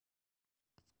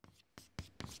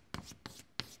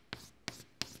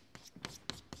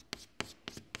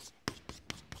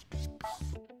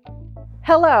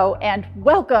Hello and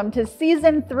welcome to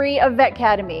Season 3 of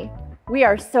Vettecademy. We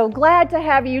are so glad to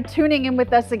have you tuning in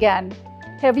with us again.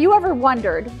 Have you ever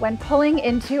wondered, when pulling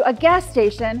into a gas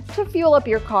station to fuel up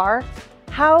your car,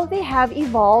 how they have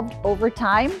evolved over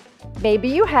time? Maybe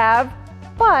you have,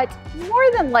 but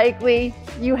more than likely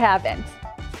you haven't.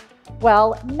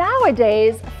 Well,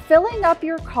 nowadays, filling up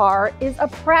your car is a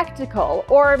practical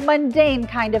or mundane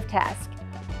kind of task.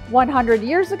 100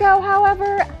 years ago,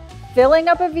 however, filling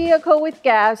up a vehicle with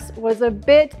gas was a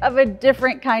bit of a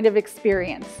different kind of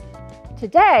experience.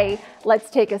 Today, let's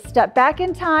take a step back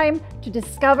in time to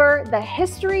discover the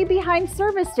history behind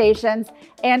service stations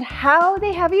and how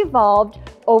they have evolved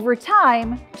over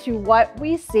time to what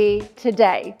we see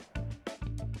today.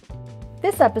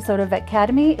 This episode of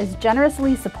Vettecademy is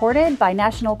generously supported by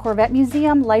National Corvette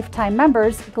Museum lifetime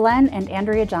members Glenn and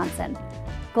Andrea Johnson.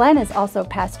 Glenn is also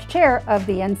past chair of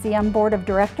the NCM Board of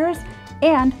Directors,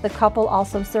 and the couple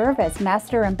also serve as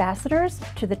master ambassadors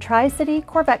to the Tri-City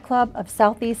Corvette Club of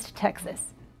Southeast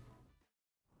Texas.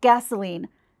 Gasoline.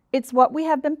 It's what we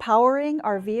have been powering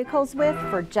our vehicles with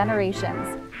for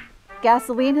generations.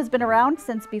 Gasoline has been around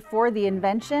since before the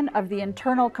invention of the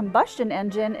internal combustion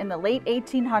engine in the late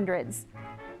 1800s.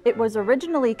 It was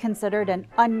originally considered an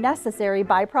unnecessary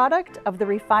byproduct of the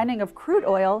refining of crude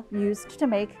oil used to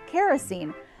make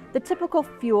kerosene, the typical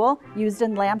fuel used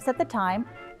in lamps at the time,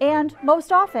 and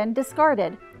most often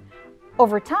discarded.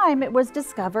 Over time, it was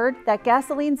discovered that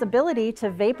gasoline's ability to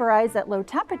vaporize at low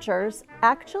temperatures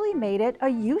actually made it a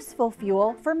useful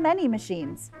fuel for many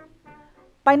machines.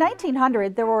 By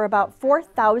 1900, there were about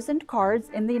 4,000 cars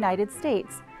in the United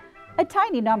States, a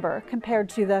tiny number compared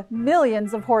to the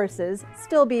millions of horses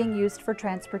still being used for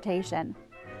transportation.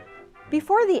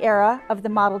 Before the era of the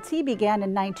Model T began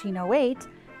in 1908,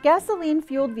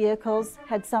 gasoline-fueled vehicles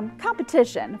had some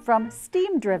competition from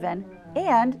steam-driven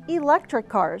and electric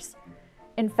cars.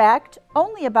 In fact,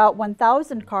 only about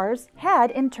 1,000 cars had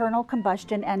internal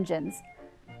combustion engines.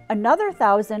 Another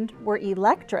 1,000 were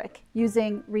electric,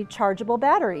 using rechargeable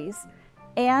batteries,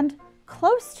 and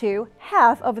close to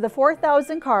half of the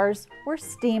 4,000 cars were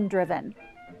steam-driven.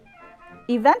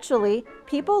 Eventually,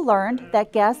 people learned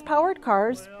that gas-powered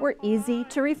cars were easy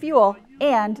to refuel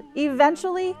and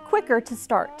eventually quicker to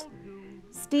start.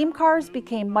 Steam cars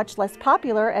became much less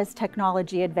popular as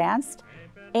technology advanced,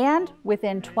 and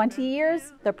within 20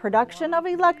 years, the production of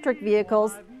electric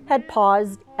vehicles had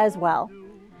paused as well.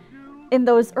 In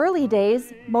those early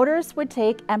days, motorists would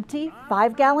take empty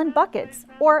 5-gallon buckets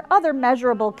or other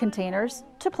measurable containers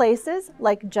to places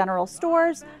like general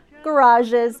stores,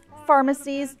 garages,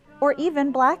 pharmacies, or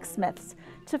even blacksmiths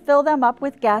to fill them up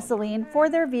with gasoline for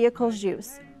their vehicle's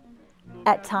use.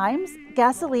 At times,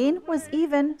 gasoline was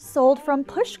even sold from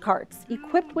push carts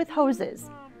equipped with hoses.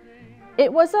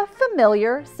 It was a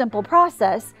familiar, simple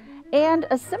process, and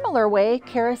a similar way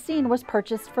kerosene was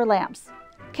purchased for lamps.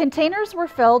 Containers were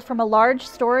filled from a large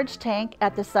storage tank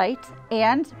at the site,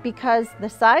 and because the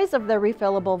size of the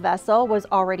refillable vessel was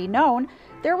already known,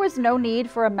 there was no need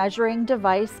for a measuring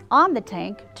device on the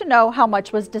tank to know how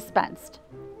much was dispensed.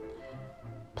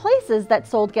 Places that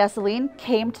sold gasoline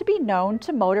came to be known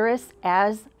to motorists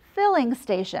as filling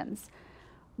stations.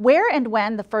 Where and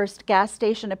when the first gas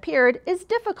station appeared is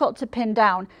difficult to pin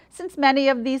down, since many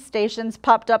of these stations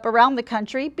popped up around the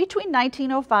country between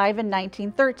 1905 and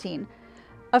 1913.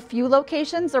 A few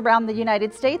locations around the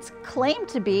United States claim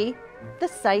to be the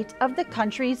site of the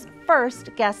country's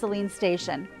first gasoline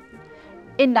station.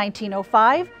 In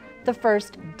 1905, the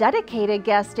first dedicated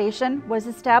gas station was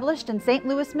established in St.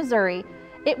 Louis, Missouri.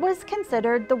 It was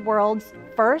considered the world's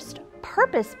first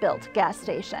purpose-built gas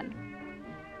station.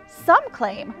 Some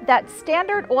claim that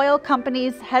Standard Oil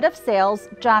Company's head of sales,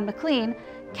 John McLean,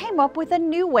 came up with a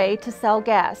new way to sell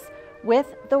gas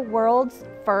with the world's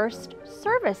first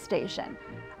service station.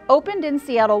 Opened in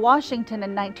Seattle, Washington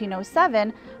in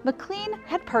 1907, McLean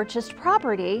had purchased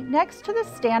property next to the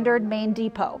Standard main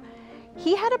depot.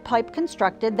 He had a pipe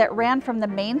constructed that ran from the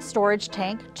main storage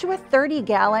tank to a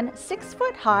 30-gallon,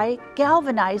 6-foot-high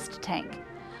galvanized tank.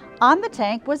 On the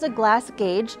tank was a glass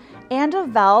gauge and a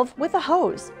valve with a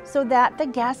hose so that the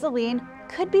gasoline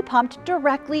could be pumped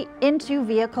directly into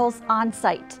vehicles on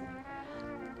site.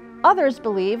 Others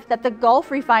believe that the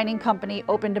Gulf Refining Company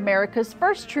opened America's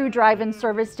first true drive-in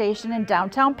service station in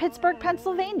downtown Pittsburgh,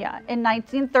 Pennsylvania in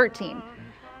 1913.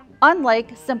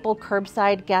 Unlike simple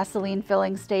curbside gasoline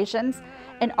filling stations,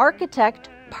 an architect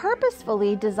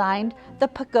purposefully designed the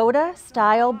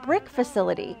pagoda-style brick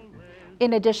facility.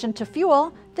 In addition to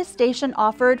fuel, the station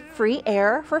offered free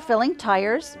air for filling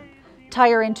tires,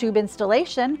 tire and tube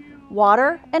installation,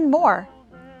 water, and more.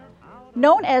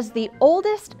 Known as the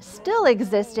oldest still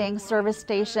existing service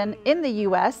station in the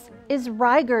U.S. is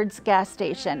Rygaard's gas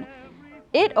station.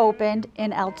 It opened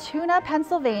in Altoona,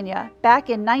 Pennsylvania back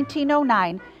in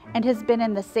 1909 and has been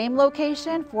in the same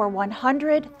location for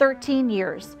 113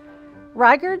 years.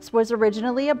 Rygaard's was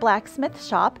originally a blacksmith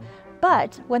shop,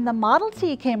 but when the Model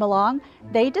T came along,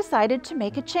 they decided to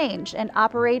make a change and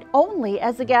operate only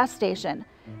as a gas station.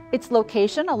 Its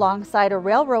location alongside a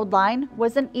railroad line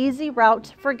was an easy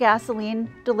route for gasoline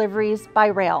deliveries by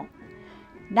rail.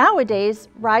 Nowadays,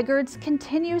 Rygaard's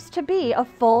continues to be a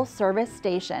full-service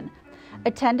station.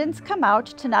 Attendants come out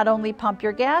to not only pump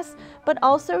your gas, but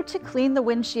also to clean the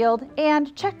windshield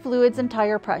and check fluids and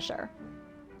tire pressure.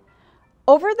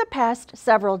 Over the past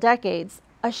several decades,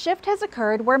 a shift has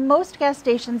occurred where most gas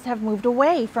stations have moved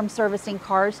away from servicing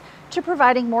cars to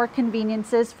providing more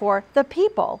conveniences for the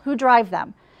people who drive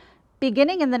them.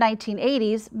 Beginning in the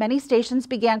 1980s, many stations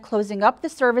began closing up the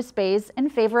service bays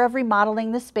in favor of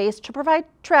remodeling the space to provide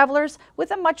travelers with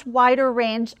a much wider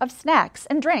range of snacks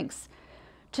and drinks.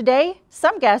 Today,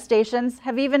 some gas stations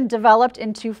have even developed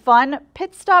into fun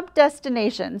pit stop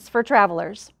destinations for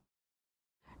travelers.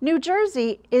 New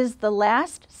Jersey is the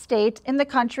last state in the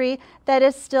country that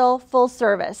is still full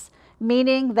service,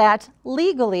 meaning that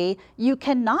legally you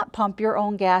cannot pump your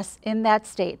own gas in that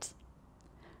state.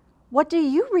 What do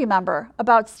you remember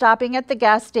about stopping at the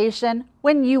gas station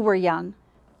when you were young?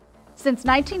 Since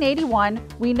 1981,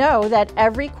 we know that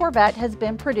every Corvette has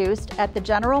been produced at the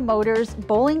General Motors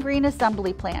Bowling Green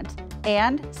Assembly Plant.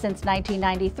 And since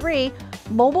 1993,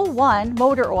 Mobil 1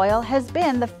 motor oil has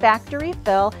been the factory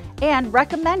fill and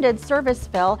recommended service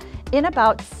fill in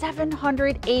about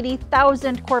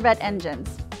 780,000 Corvette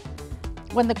engines.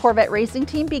 When the Corvette racing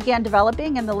team began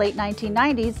developing in the late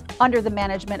 1990s under the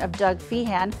management of Doug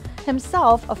Feehan,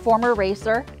 himself a former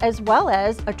racer as well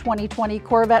as a 2020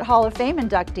 Corvette Hall of Fame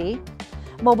inductee,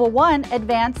 Mobil 1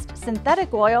 Advanced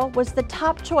Synthetic Oil was the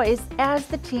top choice as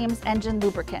the team's engine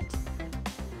lubricant.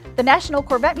 The National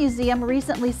Corvette Museum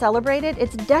recently celebrated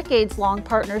its decades-long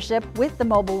partnership with the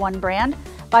Mobil 1 brand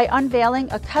by unveiling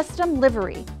a custom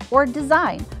livery or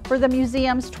design for the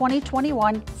museum's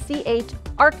 2021 C8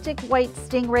 Arctic White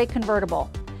Stingray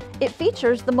convertible. It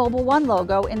features the Mobil 1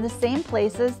 logo in the same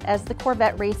places as the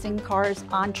Corvette racing cars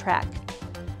on track.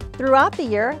 Throughout the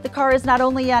year, the car is not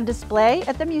only on display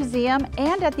at the museum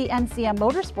and at the NCM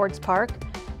Motorsports Park,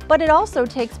 but it also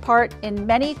takes part in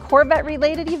many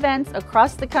Corvette-related events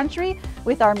across the country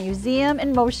with our Museum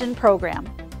in Motion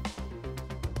program.